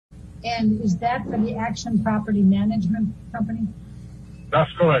And is that for the Action Property Management Company?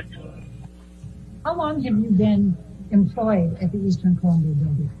 That's correct. How long have you been employed at the Eastern Columbia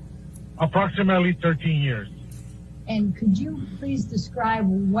building? Approximately 13 years. And could you please describe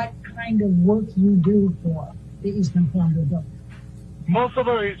what kind of work you do for the Eastern Columbia building? Most of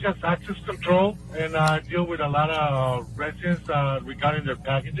it is just access control, and I deal with a lot of residents regarding their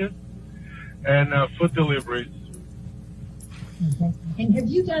packages and food deliveries. Okay. And have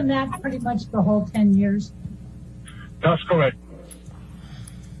you done that pretty much the whole 10 years? That's correct.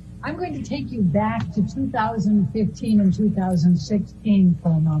 I'm going to take you back to 2015 and 2016 for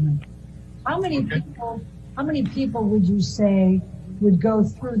a moment. How many people would you say would go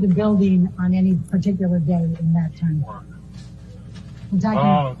through the building on any particular day in that time? I'm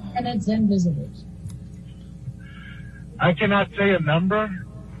talking tenants and visitors. I cannot say a number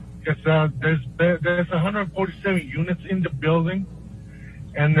because there's 147 units in the building,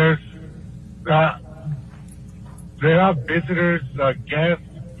 and there are visitors, guests,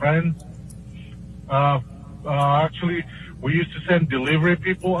 friends. Actually, we used to send delivery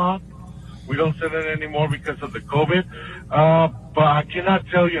people out. We don't send it anymore because of the COVID. But I cannot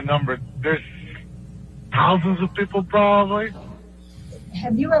tell you a number. There's thousands of people probably.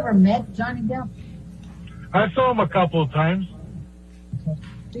 Have you ever met Johnny Depp? I saw him a couple of times. Okay.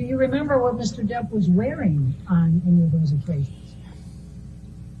 Do you remember what Mr. Depp was wearing on any of those occasions?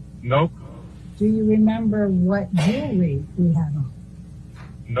 Nope. Do you remember what jewelry he had on?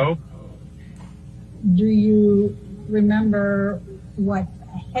 Nope. Do you remember what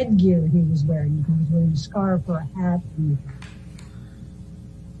headgear he was wearing? If he was wearing a scarf or a hat?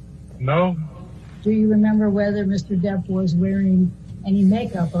 No. Do you remember whether Mr. Depp was wearing any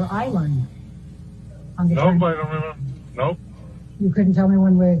makeup or eyeliner? Nope, I don't remember. Nope. You couldn't tell me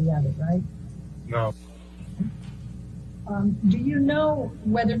one way or the other, right? No. Do you know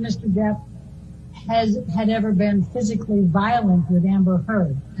whether Mr. Depp had ever been physically violent with Amber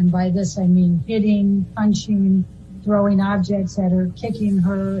Heard? And by this I mean hitting, punching, throwing objects at her, kicking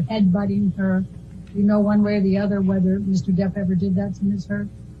her, headbutting her. Do you know one way or the other whether Mr. Depp ever did that to Ms. Heard?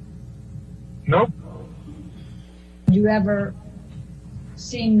 Nope. Did you ever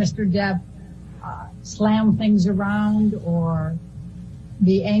seen Mr. Depp slam things around or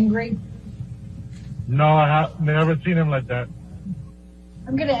be angry? No, I have never seen him like that.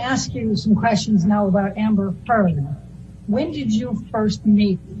 I'm going to ask you some questions now about Amber Heard. When did you first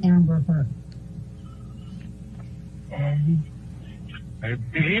meet Amber Heard? I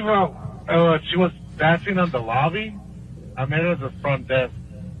believe she was dancing on the lobby. I met her at the front desk.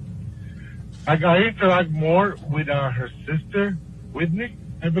 I interact more with her sister, Whitney,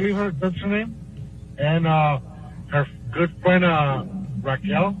 I believe that's her name, and her good friend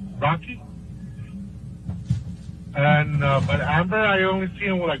Rocky. And but Amber, I only see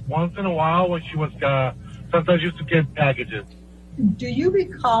him like once in a while when she was sometimes used to get packages. Do you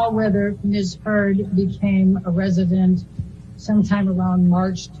recall whether Ms. Heard became a resident sometime around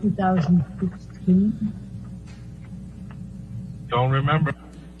March 2016? Don't remember.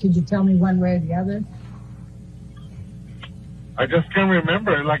 Could you tell me one way or the other? I just can't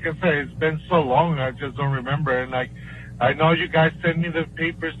remember. Like I said, it's been so long, I just don't remember. And like, I know you guys sent me the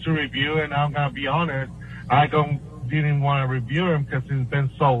papers to review, and I'm gonna be honest, I didn't want to review them because it's been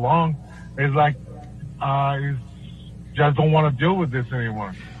so long. It's like, just don't want to deal with this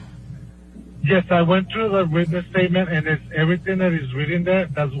anymore. Yes, I went through the witness statement, and it's everything that is written there.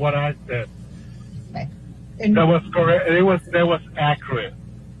 That's what I said. Okay. That was correct. That was accurate.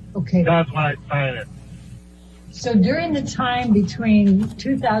 Okay. That's why I signed it. So during the time between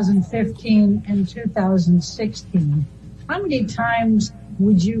 2015 and 2016, how many times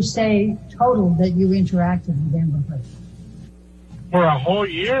would you say total that you interacted with Amber Heard? For a whole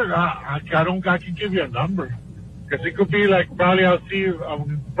year, I can give you a number. Because it could be like, probably I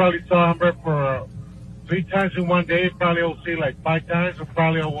probably saw Amber for 3 times in one day. Probably I'll see like 5 times, or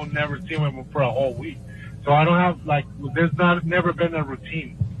probably I will never see him for a whole week. So I don't have there's never been a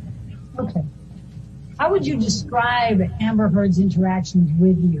routine. Okay. How would you describe Amber Heard's interactions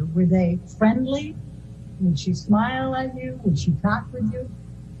with you? Were they friendly? Would she smile at you? Would she talk with you?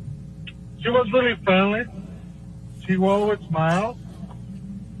 She was really friendly. She always smiled.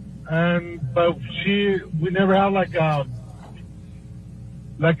 But we never had like a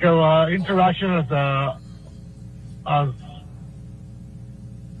interaction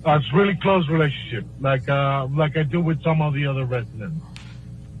as really close relationship, like I do with some of the other residents.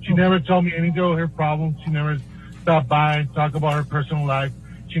 She never told me any of her problems. She never stopped by and talked about her personal life.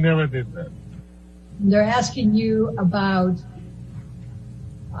 She never did that. They're asking you about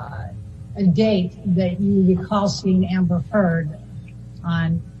a date that you recall seeing Amber Heard.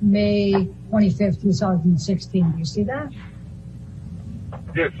 on May 25th, 2016. Do you see that?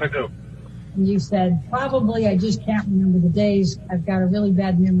 Yes, I do. And you said, probably I just can't remember the days. I've got a really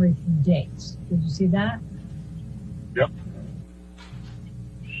bad memory for dates. Did you see that? Yep.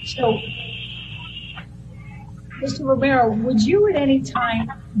 So, Mr. Romero, would you at any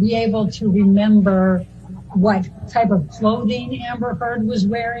time be able to remember what type of clothing Amber Heard was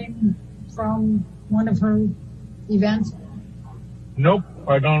wearing from one of her events? Nope,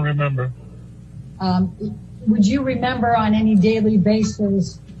 I don't remember. Would you remember on any daily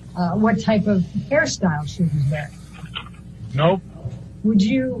basis what type of hairstyle she was wearing? Nope. Would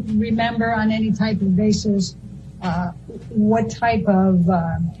you remember on any type of basis what type of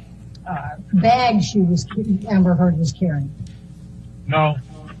bag Amber Heard was carrying? No.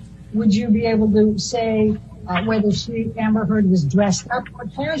 Would you be able to say whether Amber Heard was dressed up or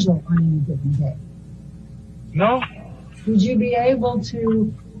casual on any given day? No. Would you be able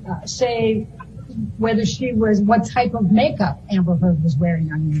to say whether what type of makeup Amber Heard was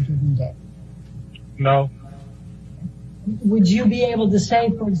wearing on any given day? No. Would you be able to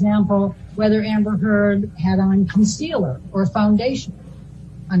say, for example, whether Amber Heard had on concealer or foundation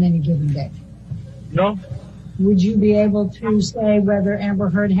on any given day? No. Would you be able to say whether Amber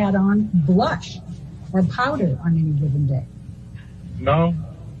Heard had on blush or powder on any given day? No.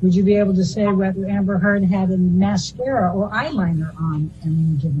 Would you be able to say whether Amber Heard had a mascara or eyeliner on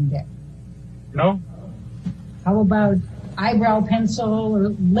any given day? No. How about eyebrow pencil or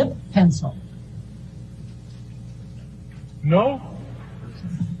lip pencil? No.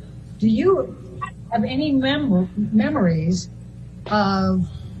 Do you have any memories of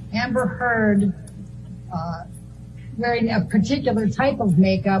Amber Heard wearing a particular type of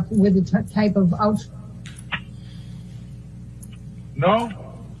makeup with a type of outfit? No.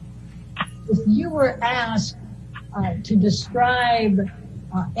 If you were asked to describe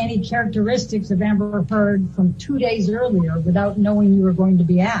any characteristics of Amber Heard from 2 days earlier without knowing you were going to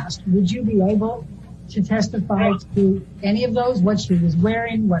be asked, would you be able to testify to any of those? What she was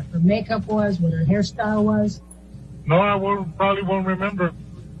wearing, what her makeup was, what her hairstyle was? No, I probably won't remember.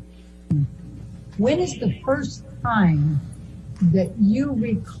 When is the first time that you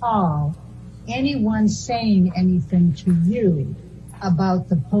recall anyone saying anything to you about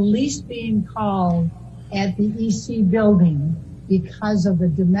the police being called at the EC building because of a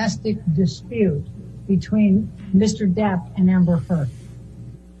domestic dispute between Mr. Depp and Amber Heard?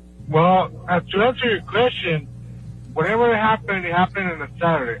 Well, to answer your question, whatever happened, it happened on a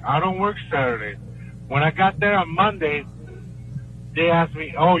Saturday. I don't work Saturday. When I got there on Monday, they asked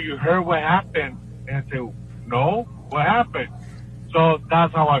me, "Oh, you heard what happened?" And I said, "No, what happened?" So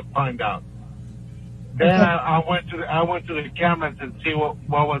that's how I find out. Then Okay. I went to the cameras and see what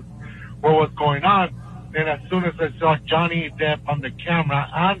was going on. And as soon as I saw Johnny Depp on the camera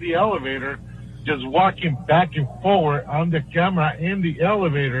on the elevator, just walking back and forward on the camera in the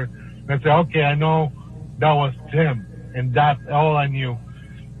elevator, I said, "Okay, I know that was Tim," and that's all I knew.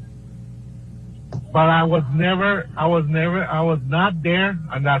 But I was not there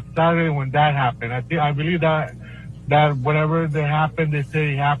on that Saturday when that happened. I believe that whatever that happened, they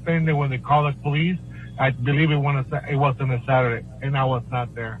say it happened, and when they call the police, I believe it wasn't a Saturday, and I was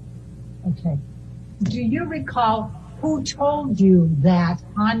not there. Okay. Do you recall who told you that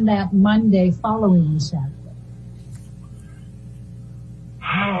on that Monday following the Saturday?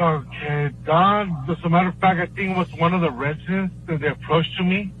 Okay, Don, as a matter of fact, I think it was one of the residents that they approached to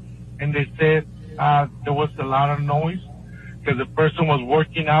me, and they said there was a lot of noise because the person was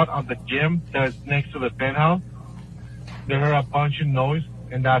working out on the gym that's next to the penthouse. They heard a bunch of noise,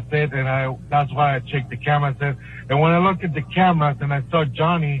 and that's it. And that's why I checked the camera. And when I looked at the cameras and I saw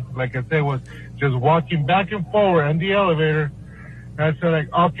Johnny, like I said, was just walking back and forward in the elevator. And I said,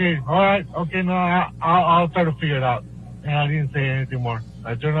 like, okay, all right, okay, no, I'll try to figure it out. And I didn't say anything more.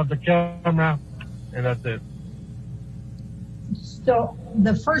 I turned off the camera, and that's it. So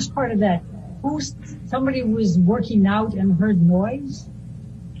the first part of that, somebody was working out and heard noise?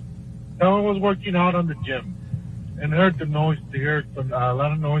 Someone was working out on the gym and heard the noise. They heard a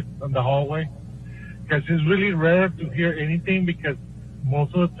lot of noise on the hallway. Because it's really rare to hear anything because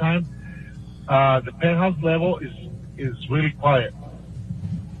most of the time the penthouse level is really quiet.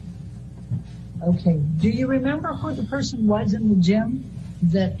 Okay. Do you remember who the person was in the gym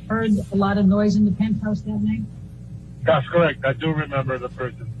that heard a lot of noise in the penthouse that night? That's correct. I do remember the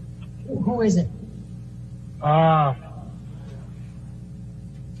person. Who is it? I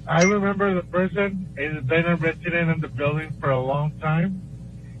remember the person. He's been a resident in the building for a long time.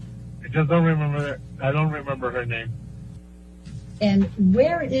 I just don't remember I don't remember her name. And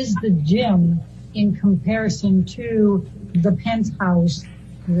where is the gym in comparison to the penthouse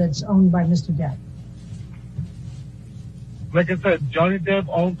that's owned by Mr. Depp? Like I said, Johnny Depp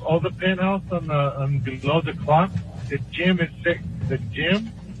owns all the penthouse on below the clock. The gym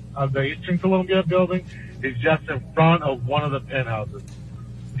of the Eastern Columbia building is just in front of one of the penthouses.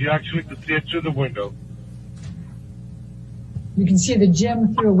 You actually can see it through the window. You can see the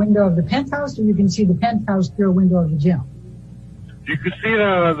gym through a window of the penthouse, or you can see the penthouse through a window of the gym? You can see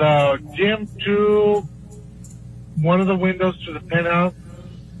the gym through one of the windows to the penthouse,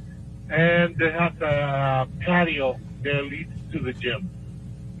 and they have the patio that leads to the gym.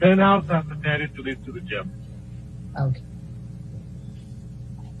 Penthouse has the patio to lead to the gym. Okay.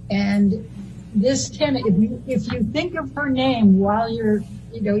 And this tenant, if you think of her name while you're,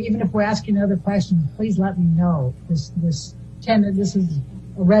 even if we're asking other questions, please let me know. This tenant, this is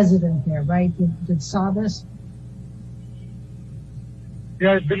a resident there, right? That saw this?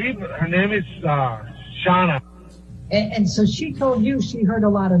 Yeah, I believe her name is Shauna. And so she told you she heard a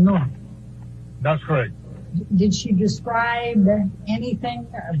lot of noise. That's correct. Did she describe anything,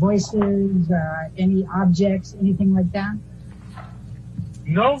 voices, any objects, anything like that?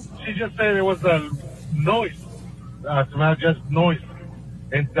 No, she just said it was a noise. Just noise.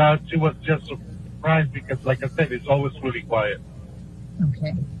 And she was just surprised because, like I said, it's always really quiet.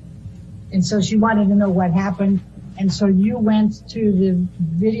 Okay. And so she wanted to know what happened. And so you went to the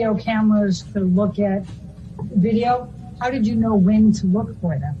video cameras to look at video. How did you know when to look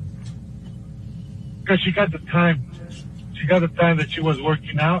for them? Because she got the time. She got the time that she was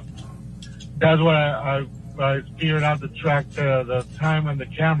working out. That's what I figured out to track the time on the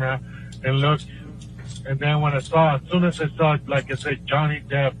camera and look. And then when as soon as I saw, like I said, Johnny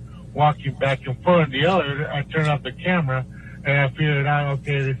Depp walking back and forth in the elevator, I turned off the camera and I figured out,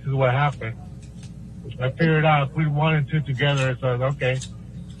 okay, this is what happened. I figured out if we one and two together, so I was okay.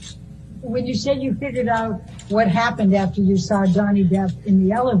 When you said you figured out what happened after you saw Johnny Depp in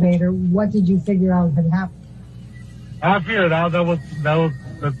the elevator, what did you figure out had happened? I figured out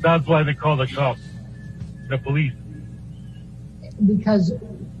that's why they call the cops, the police. Because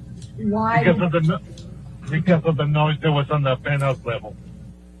why? Because of the noise that was on the penthouse level.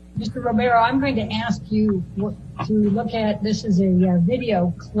 Mr. Romero, I'm going to ask you to look at, this is a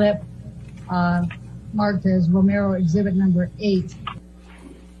video clip marked as Romero Exhibit Number 8.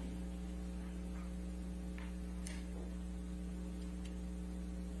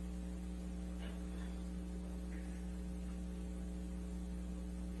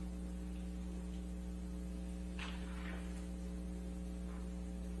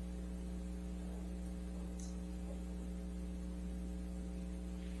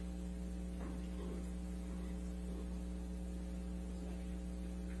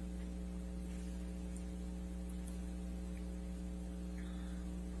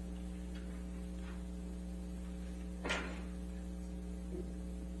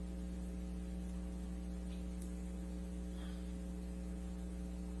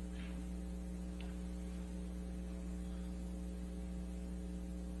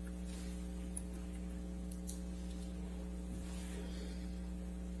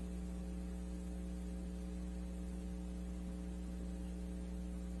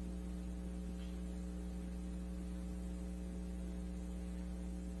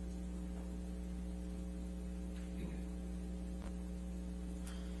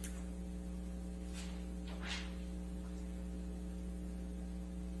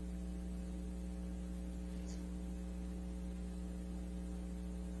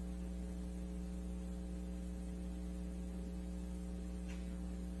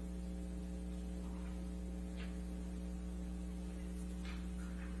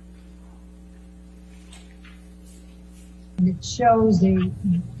 It shows a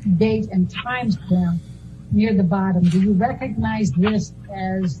date and time stamp near the bottom. Do you recognize this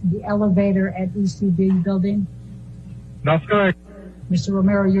as the elevator at ECB building? That's correct. Mr.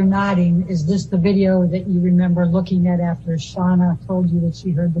 Romero, you're nodding. Is this the video that you remember looking at after Shauna told you that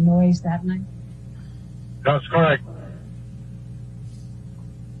she heard the noise that night? That's correct.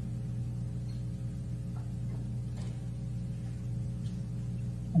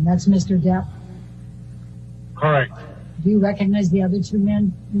 And that's Mr. Depp? Correct. Do you recognize the other two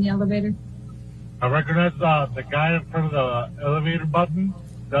men in the elevator? I recognize the guy in front of the elevator button.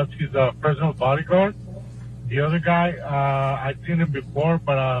 That's his personal bodyguard. The other guy, I've seen him before,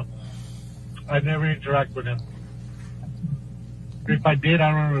 but I never interact with him. If I did,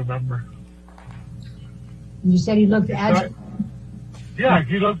 I don't remember. You said he looked agitated. Yeah,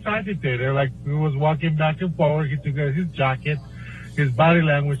 he looked agitated. Like he was walking back and forward. He took his jacket. His body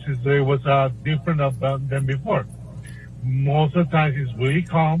language was different than before. Most of the time, he's really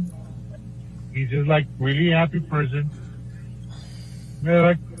calm. He's just like really happy person. Yeah,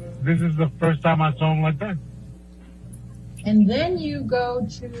 like, this is the first time I saw him like that. And then you go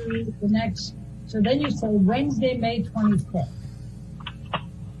to the next, so then you say Wednesday, May 25th.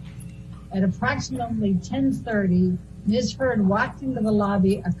 At approximately 10:30, Ms. Heard walked into the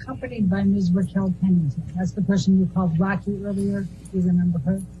lobby accompanied by Ms. Raquel Pennington. That's the person you called Rocky earlier. Do you remember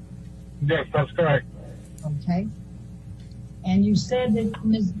her? Yes, that's correct. Okay. And you said that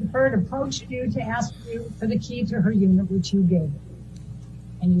Ms. Heard approached you to ask you for the key to her unit, which you gave her.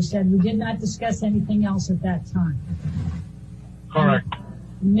 And you said we did not discuss anything else at that time. Correct.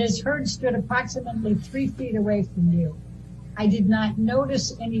 Ms. Heard stood approximately 3 feet away from you. I did not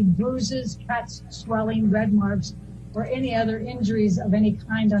notice any bruises, cuts, swelling, red marks, or any other injuries of any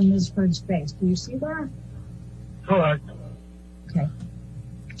kind on Ms. Heard's face. Do you see that? Correct. Okay.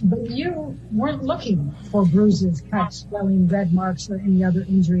 But you weren't looking for bruises, cuts, swelling, red marks, or any other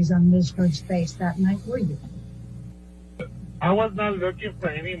injuries on Ms. Heard's face that night, were you? I was not looking for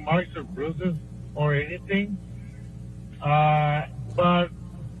any marks or bruises or anything. But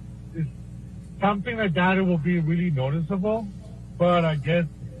it's something like that, it will be really noticeable. But I guess,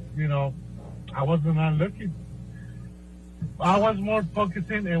 I wasn't not looking. I was more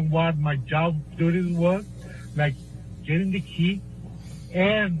focusing on what my job duties was, like getting the key.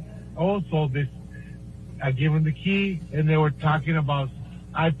 And also this, I gave them the key and they were talking about,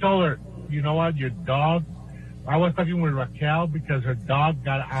 I told her, you know what, your dog, I was talking with Raquel because her dog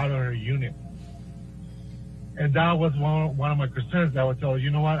got out of her unit. And that was one of my concerns. I would tell her, you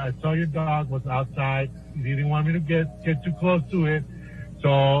know what, I saw your dog was outside. You didn't want me to get too close to it.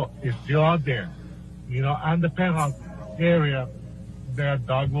 So it's still out there. On the penthouse area, the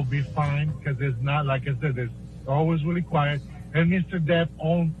dog will be fine because it's not, like I said, it's always really quiet. And Mr. Depp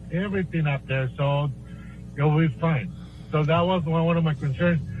owns everything up there, so it'll be fine. So that was one of my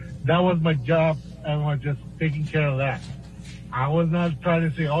concerns. That was my job, and I was just taking care of that. I was not trying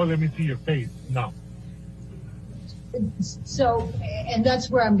to say, oh, let me see your face. No. So, and that's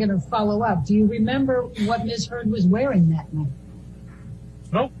where I'm going to follow up. Do you remember what Ms. Heard was wearing that night?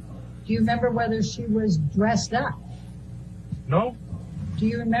 No. Do you remember whether she was dressed up? No. Do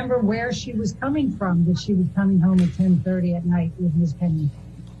you remember where she was coming from, that she was coming home at 10:30 at night with Ms. Pennington?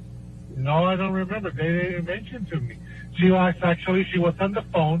 No, I don't remember. They didn't mention to me. She was on the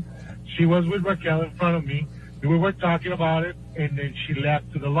phone. She was with Raquel in front of me. We were talking about it, and then she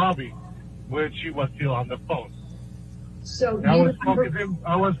left to the lobby, where she was still on the phone. So I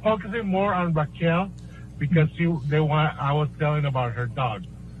was focusing more on Raquel because I was telling about her dog.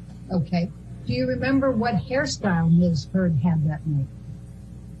 Okay. Do you remember what hairstyle Ms. Heard had that night?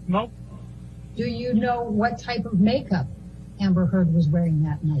 No. Do you know what type of makeup Amber Heard was wearing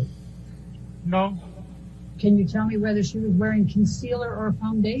that night? No. Can you tell me whether she was wearing concealer or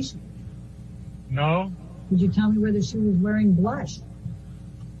foundation? No. Could you tell me whether she was wearing blush?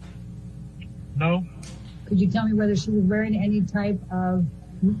 No. Could you tell me whether she was wearing any kind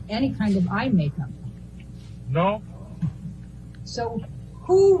of eye makeup? No. So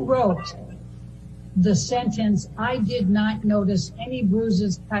who wrote the sentence, I did not notice any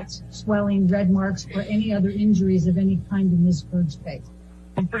bruises, cuts, swelling, red marks, or any other injuries of any kind in Ms. Heard's face?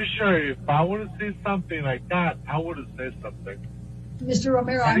 I'm pretty sure if I would have seen something like that, I would have said something. Mr.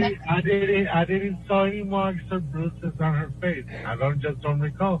 Romero, I didn't saw any marks or bruises on her face. I don't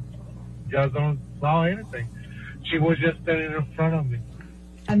recall. Just don't saw anything. She was just standing in front of me.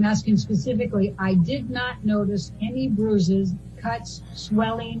 I'm asking specifically, I did not notice any bruises, cuts,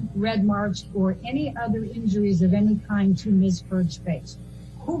 swelling, red marks, or any other injuries of any kind to Ms. Heard's face.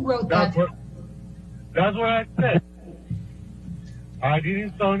 Who wrote that? That's what I said. I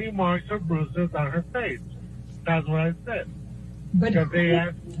didn't saw any marks or bruises on her face. That's what I said. But because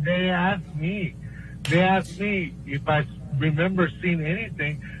they asked me if I remember seeing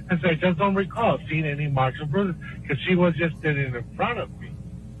anything, and so I just don't recall seeing any marks or bruises because she was just sitting in front of me.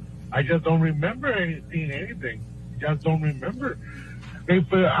 I just don't remember seeing anything. Just don't remember.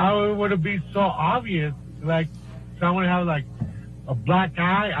 If it would have been so obvious, like someone had like a black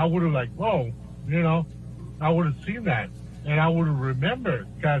eye, I would have like, whoa, I would have seen that and I would have remembered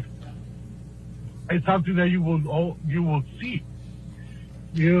because it's something that you will see.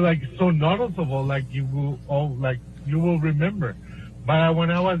 Like so noticeable, like you will remember. But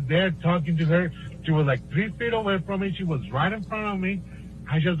when I was there talking to her, she was like 3 feet away from me. She was right in front of me.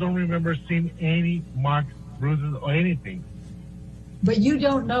 I just don't remember seeing any marks, bruises, or anything. But you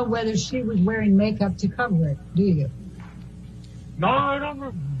don't know whether she was wearing makeup to cover it, do you? No, I don't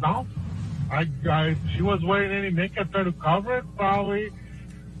know. No. She was wearing any makeup to cover it, probably.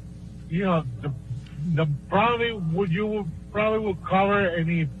 You probably will cover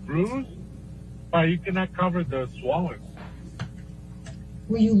any bruise, but you cannot cover the swelling.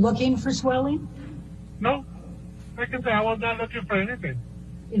 Were you looking for swelling? No. Like I said, I was not looking for anything.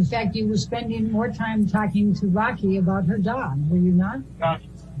 In fact, you were spending more time talking to Rocky about her dog, were you not?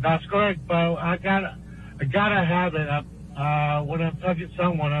 That's correct, but I gotta have it. When I'm talking to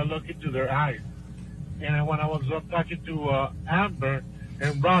someone, I look into their eyes. And when I was talking to Amber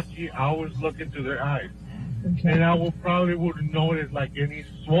and Rocky, I always look into their eyes. Okay. And I probably wouldn't notice like any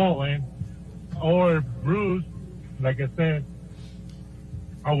swollen or bruise. Like I said,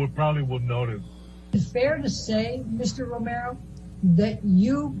 I would notice. Is it fair to say, Mr. Romero, that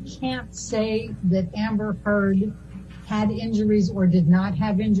you can't say that Amber Heard had injuries or did not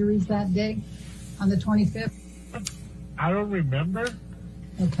have injuries that day on the 25th? I don't remember.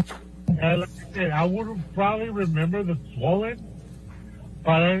 Okay. Like I said, I would probably remember the swollen,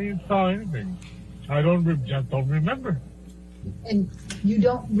 but I didn't saw anything. I just don't remember. And you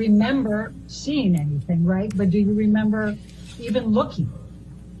don't remember seeing anything, right? But do you remember even looking?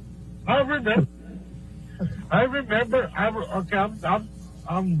 I remember. I'm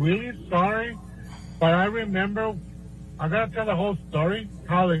really sorry, but I remember. I gotta tell the whole story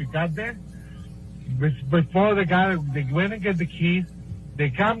how they got there. Before they went and get the keys. They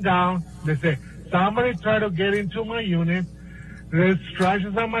come down. They say somebody tried to get into my unit. There's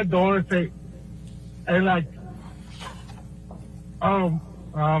scratches on my door. And like,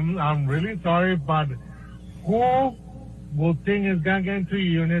 I'm really sorry, but who will think is gonna get into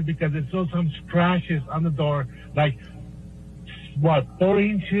your unit because they saw some scratches on the door, like 4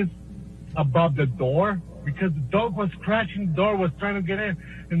 inches above the door, because the dog was scratching the door, was trying to get in,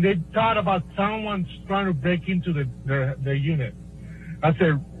 and they thought about someone trying to break into their unit. I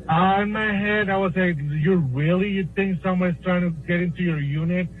said, in my head, I was like, you think someone's trying to get into your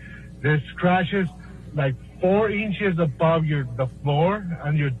unit? There's scratches like 4 inches above the floor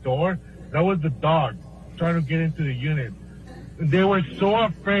on your door. That was the dog trying to get into the unit. They were so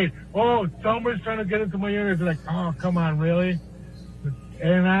afraid. Oh, someone's trying to get into my unit. They're like, oh, come on, really?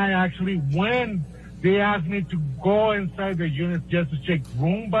 And I actually, when they asked me to go inside the unit just to check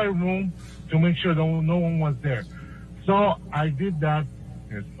room by room to make sure no one was there. So I did that.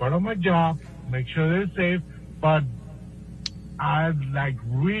 It's part of my job. Make sure they're safe. But I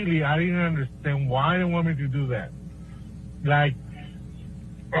didn't understand why they want me to do that. Like,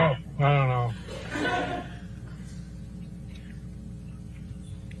 I don't know.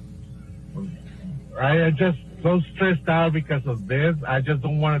 I just so stressed out because of this. I just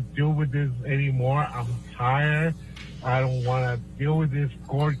don't want to deal with this anymore. I'm tired. I don't want to deal with this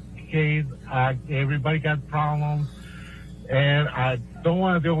court case. Everybody got problems, and I don't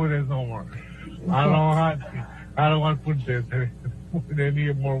want to deal with this no more. Okay. I don't want to put this with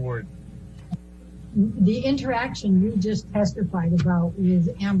any more words. The interaction you just testified about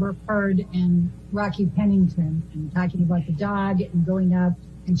with Amber Heard and Rocky Pennington, and talking about the dog and going up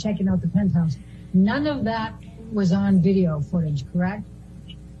and checking out the penthouse, none of that was on video footage, correct?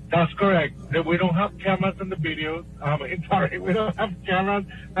 That's correct. We don't have cameras in the videos. Sorry, we don't have cameras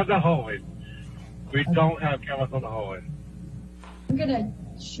at the hallway. We don't have cameras on the hallway. I'm going to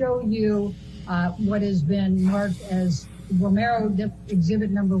show you what has been marked as Romero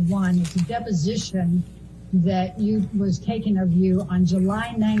Exhibit Number 1. It's a deposition that was taken of you on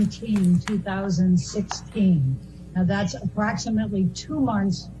July 19, 2016. Now, that's approximately 2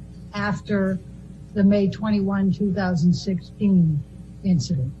 months after the May 21, 2016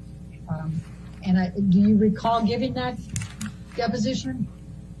 incident. Do you recall giving that deposition?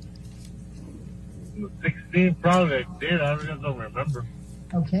 16, probably I did. I just don't remember.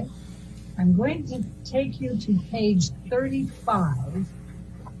 Okay. I'm going to take you to page 35.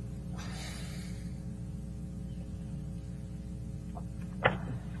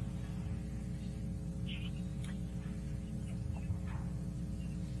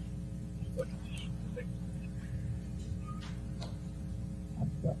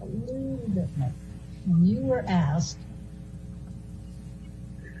 A little bit more. When you were asked,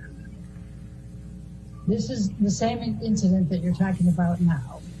 this is the same incident that you're talking about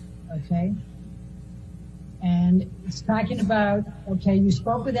now, okay? And it's talking about, okay, you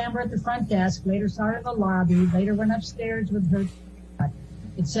spoke with Amber at the front desk, later saw her in the lobby, later went upstairs with her.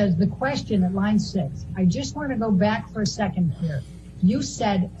 It says the question at line 6. I just want to go back for a second here. You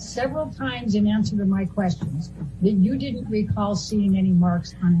said several times in answer to my questions that you didn't recall seeing any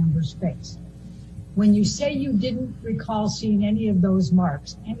marks on Amber's face. When you say you didn't recall seeing any of those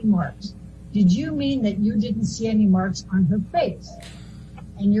marks, did you mean that you didn't see any marks on her face?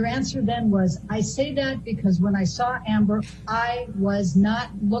 And your answer then was, I say that because when I saw Amber, I was not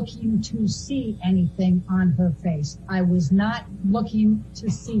looking to see anything on her face. I was not looking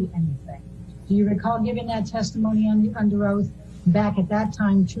to see anything. Do you recall giving that testimony under oath? back at that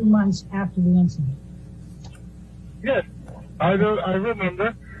time, 2 months after the incident? Yes, I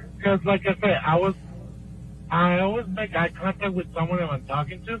remember, because like I said, I always make eye contact with someone that I'm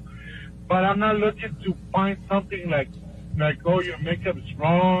talking to, but I'm not looking to find something like oh, your makeup is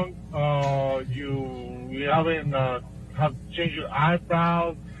wrong, you haven't have changed your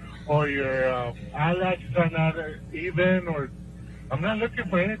eyebrows, or your eyelashes are not even, or I'm not looking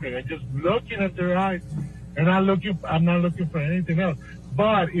for anything. I'm just looking at their eyes, and I'm not looking for anything else.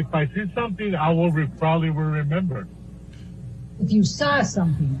 But if I see something, I will probably will remember. If you saw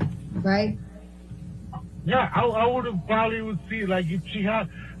something, right? Yeah, I would have probably would see, like, if she had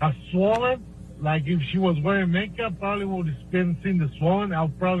a swollen, like if she was wearing makeup, probably would have seen the swollen. I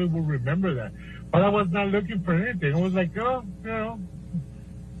probably would remember that. But I was not looking for anything. I was like, oh, you know.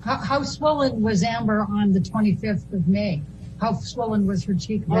 How swollen was Amber on the 25th of May? How swollen was her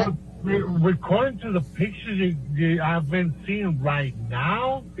cheek? Well, according to the pictures I've been seeing right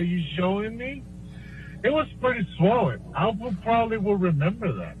now that you're showing me, it was pretty swollen. I probably will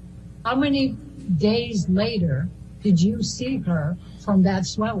remember that. How many days later did you see her from that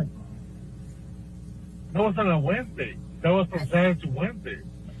swelling? That was on a Wednesday. That was from Saturday to Wednesday.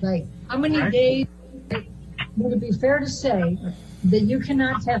 Right. How many days would it be fair to say that you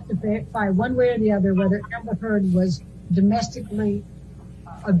cannot testify one way or the other whether Amber Heard was domestically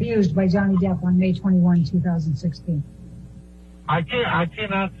abused by Johnny Depp on May 21, 2016? I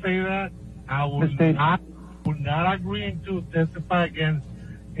cannot say that. I would not agree to testify against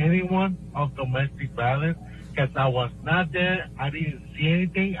anyone of domestic violence because I was not there. I didn't see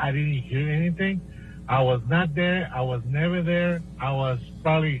anything. I didn't hear anything. I was not there. I was never there. I was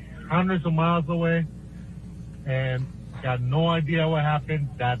probably hundreds of miles away and got no idea what happened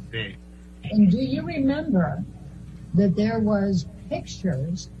that day. And do you remember that there was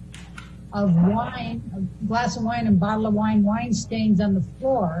pictures of wine, a glass of wine and bottle of wine stains on the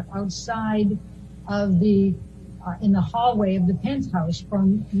floor outside of the, in the hallway of the penthouse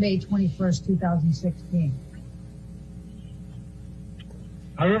from May 21st, 2016?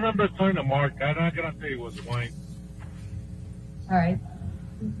 I remember telling to Mark, I'm not going to say it was wine. All right.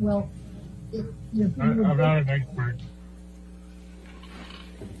 Well, I'm not an expert.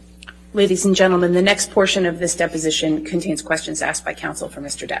 Ladies and gentlemen, the next portion of this deposition contains questions asked by counsel for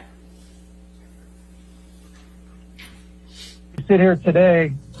Mr. Depp. You sit here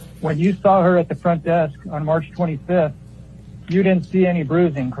today, when you saw her at the front desk on March 25th, you didn't see any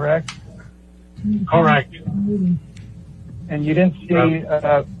bruising, correct? Correct. And you didn't see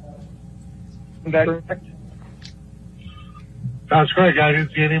that, correct? That's correct. I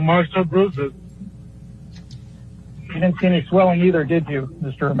didn't see any marks or bruises. You didn't see any swelling either, did you,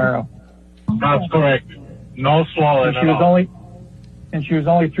 Mr. Romero? That's correct. No swelling at all. And she was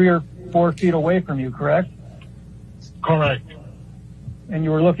only 3 or 4 feet away from you, correct? Correct. And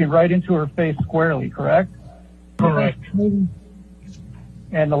you were looking right into her face squarely, correct? Correct. And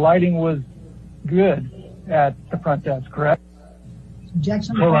the lighting was good at the front desk, correct?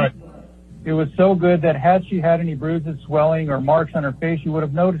 Objection. Correct. It was so good that had she had any bruises, swelling, or marks on her face, you would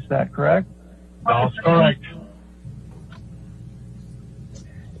have noticed that, correct? That's correct.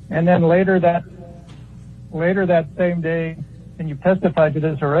 And then later that same day, and you testified to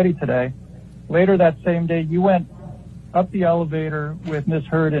this already today, later that same day, you went up the elevator with Ms.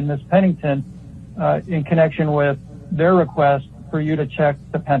 Heard and Ms. Pennington in connection with their request for you to check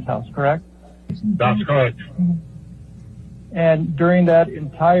the penthouse, correct? That's correct. And during that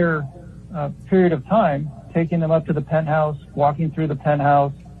entire period of time, taking them up to the penthouse, walking through the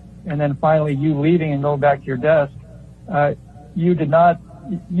penthouse, and then finally you leaving and going back to your desk, you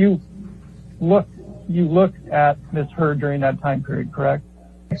looked at Ms. Heard during that time period, correct?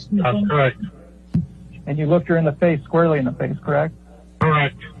 That's correct. And you looked her in the face, squarely in the face, correct?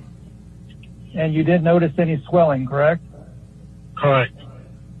 Correct. And you didn't notice any swelling, correct? Correct.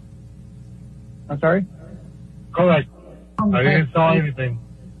 I'm sorry? Correct. I didn't saw anything.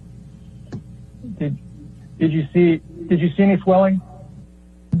 Did you see any swelling?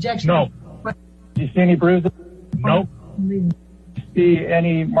 Objection. No. Did you see any bruises? Nope. Did you see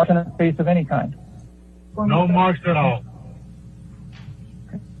any marks on her face of any kind? No marks at all.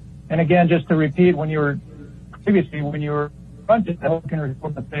 And again, just to repeat, when you were fronted looking her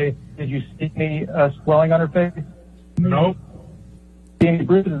in the face, did you see any swelling on her face? Nope. See any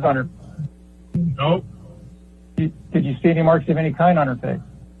bruises on her? Nope. Did you see any marks of any kind on her face?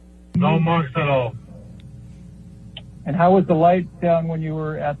 No marks at all. And how was the light down when you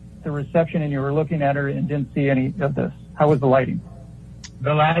were at the reception and you were looking at her and didn't see any of this? How was the lighting?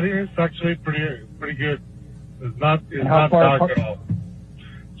 The lighting is actually pretty good. It's not dark at all.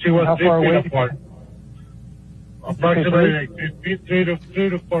 She was 6 feet apart. Approximately like 3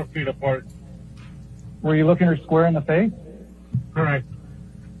 to 4 feet apart. Were you looking her square in the face? Correct.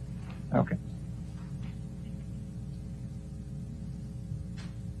 Okay.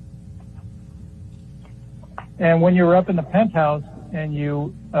 And when you were up in the penthouse and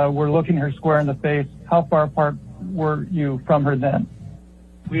you were looking her square in the face, how far apart were you from her then?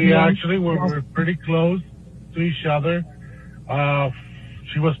 We actually were pretty close to each other.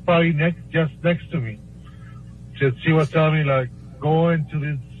 She was probably just next to me. She was telling me, like, go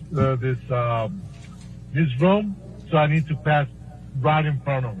into this room, so I need to pass right in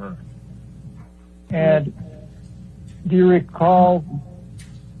front of her. And do you recall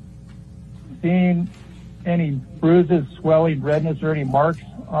seeing any bruises, swelling, redness, or any marks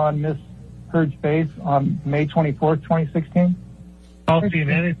on Miss Heard's face on May 24th, 2016? I don't see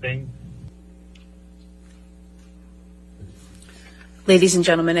anything. Ladies and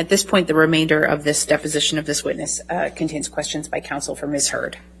gentlemen, at this point, the remainder of this deposition of this witness contains questions by counsel for Ms.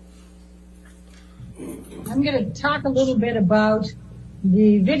 Heard. I'm going to talk a little bit about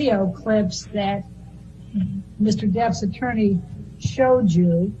the video clips that Mr. Depp's attorney showed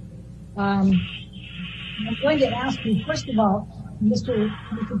you. I'm going to ask you, first of all, Mr.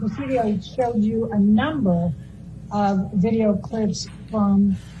 Presidio showed you a number of video clips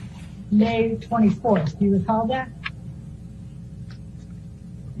from May 24th. Do you recall that?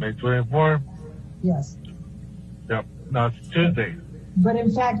 May 24th? Yes. Yep. No, it's Tuesday. But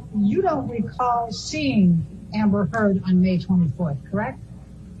in fact, you don't recall seeing Amber Heard on May 24th, correct?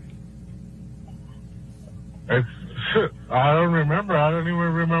 I don't remember. I don't even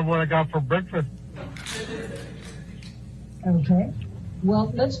remember what I got for breakfast. Okay.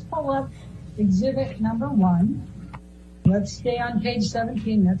 Well, let's pull up exhibit number 1. Let's stay on page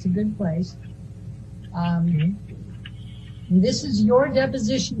 17. That's a good place. This is your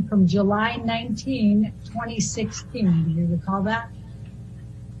deposition from July 19, 2016. Do you recall that?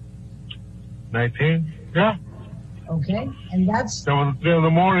 19? Yeah. Okay. And that's... That was 3 in the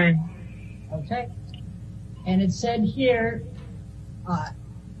morning. Okay. And it said here,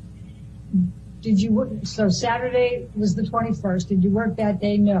 did you work, so Saturday was the 21st. Did you work that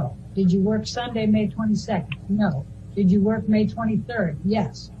day? No. Did you work Sunday, May 22nd? No. Did you work May 23rd?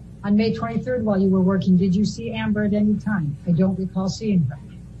 Yes. On May 23rd, while you were working, did you see Amber at any time? I don't recall seeing her.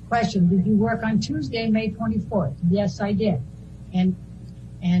 Question, did you work on Tuesday, May 24th? Yes, I did. And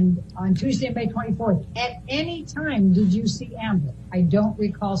on Tuesday, May 24th, at any time did you see Amber? I don't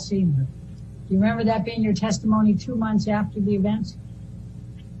recall seeing her. Do you remember that being your testimony 2 months after the events?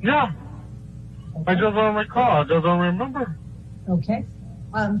 Yeah. Okay. I just don't recall. I just don't remember. Okay.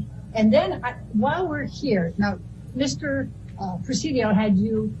 And then while we're here, now, Mr. Presidio had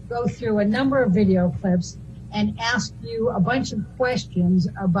you go through a number of video clips and ask you a bunch of questions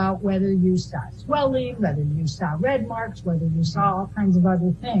about whether you saw swelling, whether you saw red marks, whether you saw all kinds of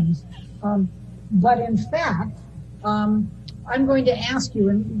other things. But in fact, I'm going to ask you,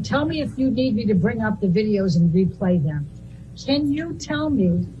 and tell me if you need me to bring up the videos and replay them. Can you tell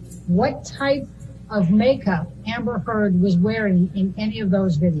me what type of makeup Amber Heard was wearing in any of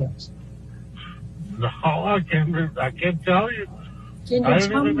those videos? No, I can't tell you. I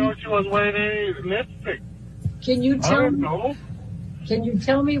didn't even know she was wearing any lipstick. Can you tell me? Know. Can you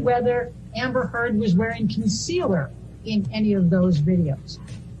tell me whether Amber Heard was wearing concealer in any of those videos?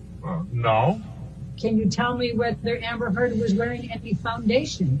 No. Can you tell me whether Amber Heard was wearing any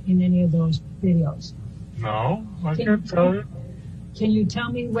foundation in any of those videos? No, I can't tell you. Can you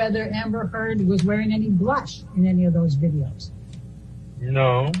tell me whether Amber Heard was wearing any blush in any of those videos?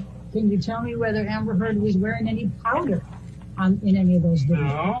 No. Can you tell me whether Amber Heard was wearing any powder in any of those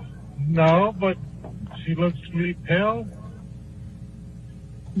videos? No, but she looks really pale.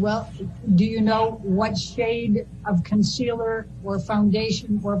 Well, do you know what shade of concealer or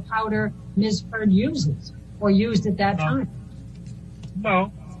foundation or powder Ms. Heard uses or used at that time?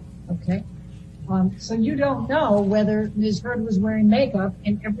 No. Okay. So you don't know whether Ms. Heard was wearing makeup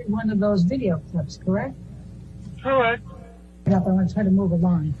in every one of those video clips, correct? Correct. I want to try to move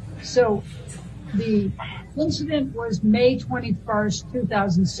along. So the incident was May 21st,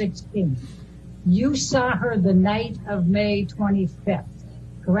 2016. You saw her the night of May 25th,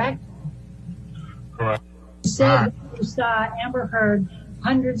 correct? Correct. You said you saw Amber Heard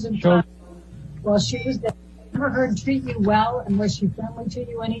hundreds of times while she was there. Did Amber Heard treat you well, and was she friendly to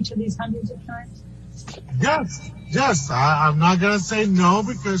you in each of these hundreds of times? Yes. I'm not going to say no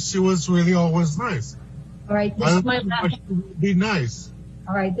because she was really always nice. All right, this is my last. Be nice.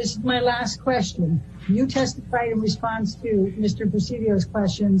 All right, this is my last question. You testified in response to Mr. Presidio's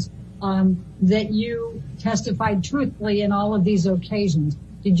questions that you testified truthfully in all of these occasions.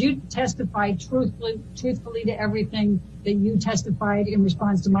 Did you testify truthfully to everything that you testified in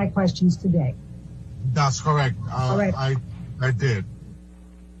response to my questions today? That's correct. All right. I did.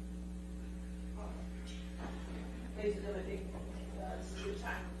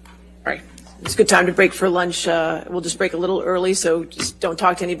 All right. It's a good time to break for lunch. We'll just break a little early, so just don't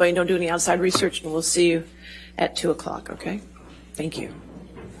talk to anybody, don't do any outside research, and we'll see you at 2 o'clock, okay? Thank you.